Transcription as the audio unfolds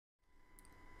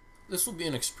This will be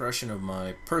an expression of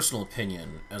my personal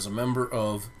opinion as a member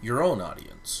of your own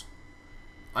audience.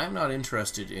 I am not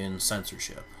interested in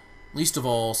censorship, least of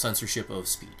all censorship of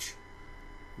speech.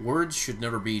 Words should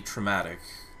never be traumatic,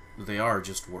 they are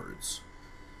just words.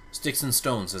 Sticks and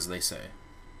stones, as they say.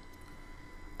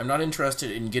 I'm not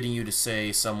interested in getting you to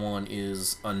say someone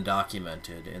is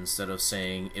undocumented instead of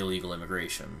saying illegal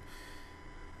immigration.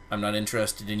 I'm not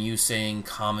interested in you saying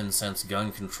common sense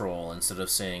gun control instead of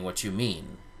saying what you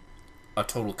mean. A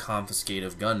total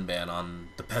confiscative gun ban on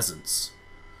the peasants.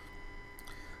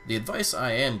 The advice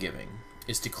I am giving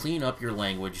is to clean up your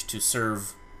language to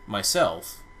serve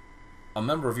myself, a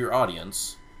member of your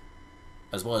audience,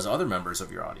 as well as other members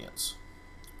of your audience.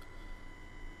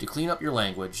 To clean up your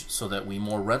language so that we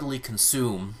more readily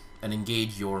consume and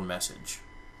engage your message.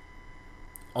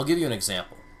 I'll give you an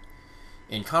example.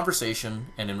 In conversation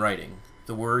and in writing,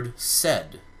 the word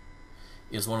said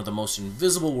is one of the most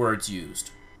invisible words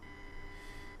used.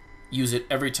 Use it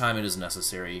every time it is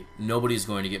necessary. Nobody's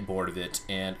going to get bored of it,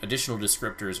 and additional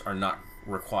descriptors are not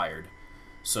required.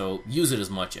 So use it as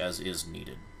much as is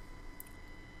needed.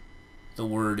 The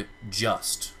word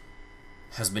just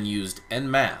has been used en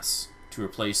masse to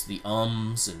replace the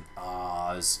ums and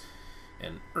ahs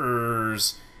and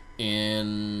ers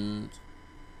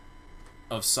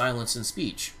of silence in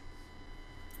speech.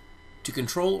 To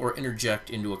control or interject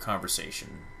into a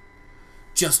conversation.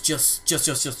 Just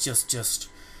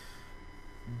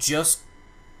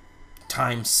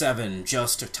times 7,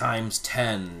 just times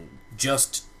 10,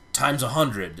 just times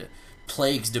 100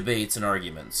 plagues debates and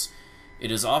arguments.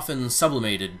 It is often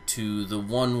sublimated to the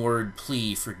one-word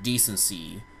plea for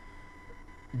decency.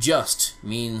 Just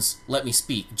means let me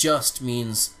speak. Just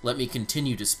means let me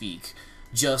continue to speak.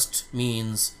 Just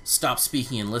means stop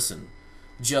speaking and listen.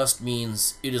 Just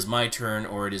means it is my turn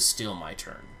or it is still my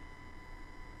turn.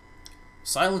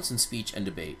 Silence in speech and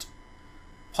debate.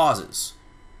 Pauses,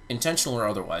 intentional or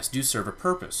otherwise, do serve a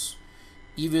purpose.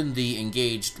 Even the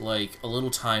engaged like a little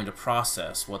time to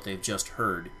process what they've just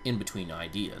heard in between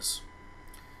ideas.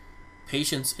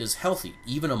 Patience is healthy,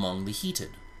 even among the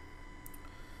heated.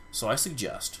 So I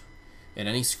suggest, in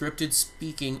any scripted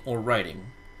speaking or writing,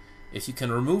 if you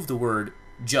can remove the word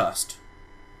just,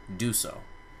 do so.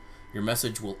 Your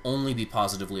message will only be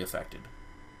positively affected.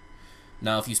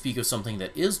 Now, if you speak of something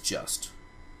that is just,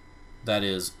 that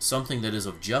is, something that is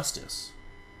of justice,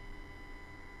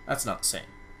 that's not the same.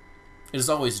 It is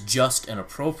always just and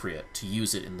appropriate to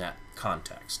use it in that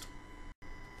context.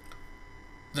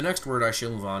 The next word I shall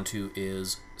move on to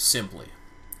is simply.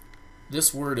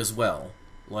 This word as well,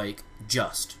 like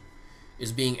just,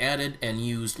 is being added and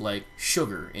used like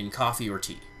sugar in coffee or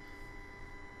tea.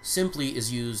 Simply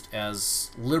is used as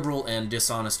liberal and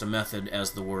dishonest a method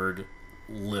as the word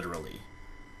literally.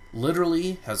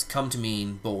 Literally has come to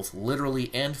mean both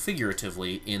literally and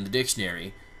figuratively in the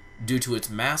dictionary due to its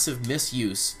massive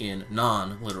misuse in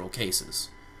non-literal cases.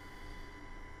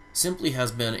 Simply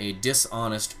has been a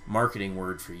dishonest marketing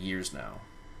word for years now.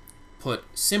 Put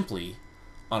simply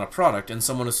on a product and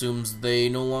someone assumes they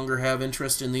no longer have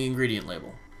interest in the ingredient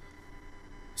label.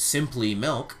 Simply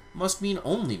milk must mean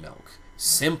only milk.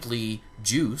 Simply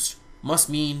juice must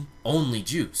mean only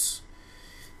juice.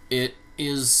 It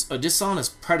is a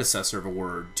dishonest predecessor of a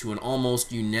word to an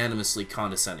almost unanimously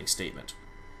condescending statement.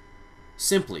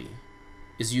 Simply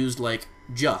is used like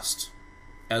just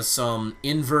as some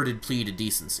inverted plea to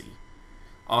decency,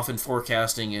 often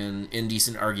forecasting an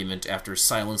indecent argument after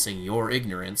silencing your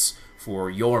ignorance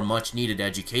for your much-needed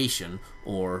education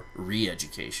or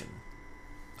re-education.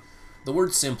 The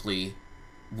word simply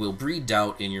will breed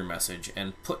doubt in your message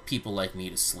and put people like me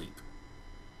to sleep.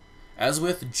 As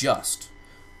with just,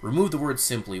 remove the word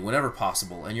simply whenever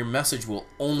possible and your message will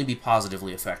only be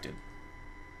positively affected.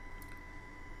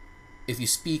 If you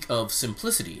speak of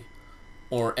simplicity,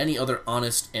 or any other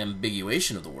honest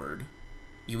ambiguation of the word,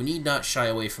 you need not shy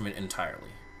away from it entirely.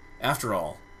 After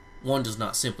all, one does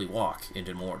not simply walk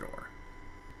into Mordor.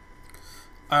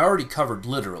 I already covered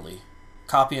literally,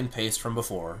 copy and paste from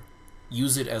before,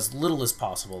 use it as little as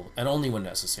possible and only when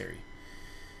necessary.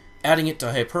 Adding it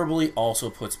to hyperbole also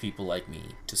puts people like me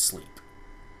to sleep.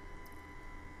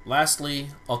 Lastly,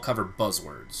 I'll cover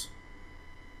buzzwords.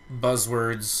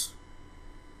 Buzzwords,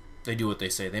 they do what they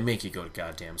say. They make you go to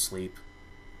goddamn sleep.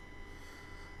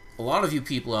 A lot of you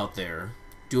people out there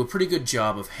do a pretty good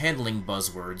job of handling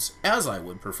buzzwords as I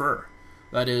would prefer.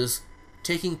 That is,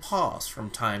 taking pause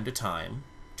from time to time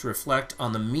to reflect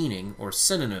on the meaning or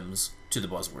synonyms to the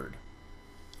buzzword.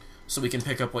 So we can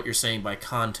pick up what you're saying by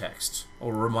context,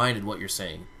 or reminded what you're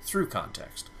saying through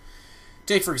context.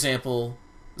 Take, for example,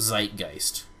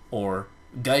 zeitgeist, or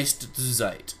Geist zu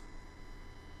Zeit.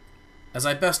 As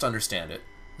I best understand it,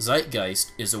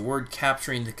 zeitgeist is a word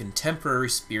capturing the contemporary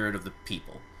spirit of the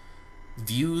people,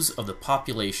 views of the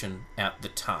population at the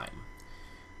time.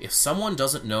 If someone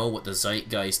doesn't know what the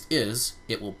zeitgeist is,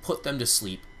 it will put them to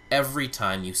sleep every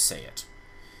time you say it.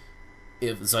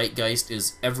 If zeitgeist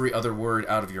is every other word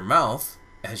out of your mouth,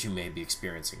 as you may be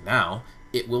experiencing now,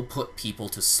 it will put people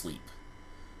to sleep.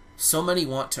 So many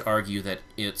want to argue that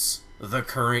it's the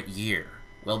current year.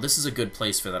 Well, this is a good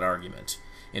place for that argument.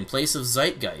 In place of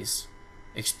zeitgeist,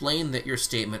 explain that your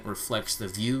statement reflects the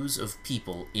views of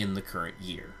people in the current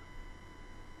year.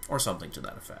 Or something to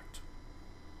that effect.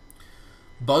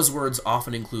 Buzzwords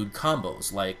often include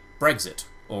combos like Brexit,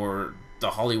 or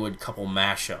the Hollywood couple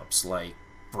mashups like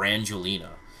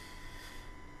Brangelina.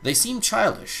 They seem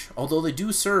childish, although they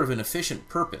do serve an efficient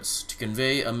purpose to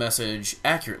convey a message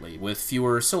accurately with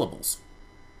fewer syllables.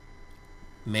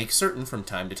 Make certain from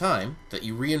time to time that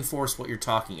you reinforce what you're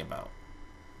talking about.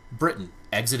 Britain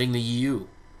exiting the EU,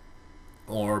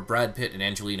 or Brad Pitt and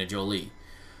Angelina Jolie.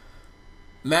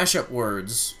 Mashup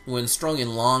words, when strung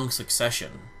in long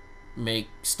succession, make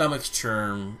stomachs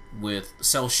churn with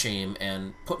self-shame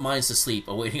and put minds to sleep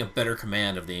awaiting a better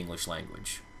command of the English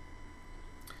language.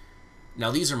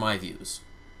 Now these are my views.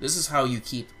 This is how you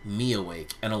keep me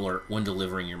awake and alert when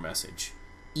delivering your message,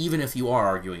 even if you are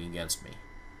arguing against me.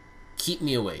 Keep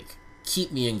me awake.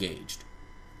 Keep me engaged.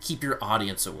 Keep your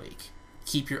audience awake.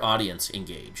 Keep your audience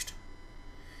engaged.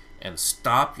 And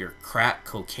stop your crack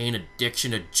cocaine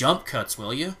addiction to jump cuts,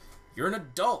 will you? You're an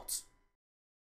adult.